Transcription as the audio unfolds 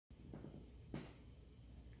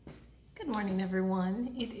morning,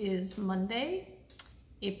 everyone. It is Monday,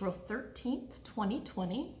 April 13th,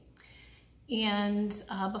 2020. And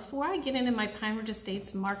before I get into my Pine Ridge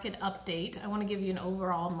Estates market update, I want to give you an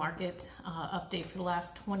overall market update for the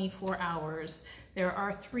last 24 hours. There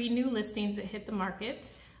are 3 new listings that hit the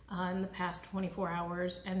market in the past 24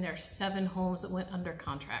 hours, and there are 7 homes that went under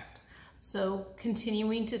contract. So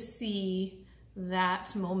continuing to see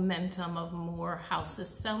that momentum of more houses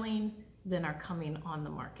selling than are coming on the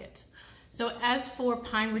market. So as for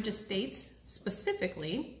Pine Ridge Estates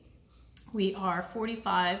specifically, we are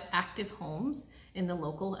 45 active homes in the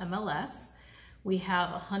local MLS. We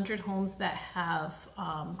have 100 homes that have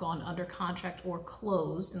gone under contract or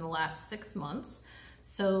closed in the last 6 months.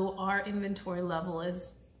 So our inventory level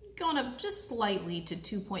has gone up just slightly to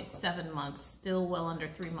 2.7 months, still well under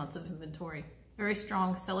 3 months of inventory. Very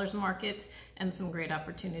strong seller's market and some great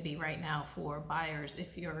opportunity right now for buyers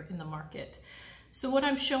if you're in the market. So what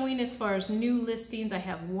I'm showing as far as new listings, I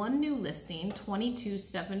have 1 new listing,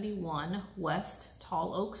 2271 West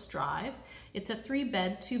Tall Oaks Drive. It's a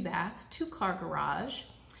 3-bed, 2-bath, 2-car garage,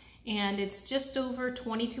 and it's just over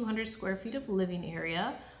 2,200 square feet of living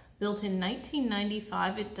area. Built in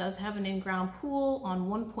 1995, it does have an in-ground pool on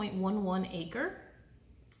 1.11 acre,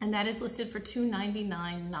 and that is listed for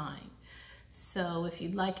 $299,900. So if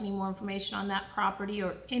you'd like any more information on that property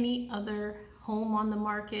or any other home on the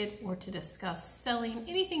market, or to discuss selling,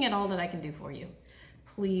 anything at all that I can do for you,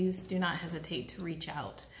 please do not hesitate to reach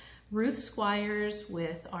out. Ruth Squires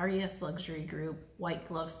with RES Luxury Group, white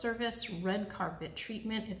glove service, red carpet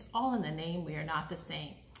treatment. It's all in the name. We are not the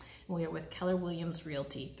same. We are with Keller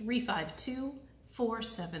Realty,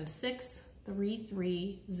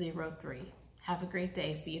 352-476-3303. Have a great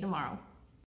day. See you tomorrow.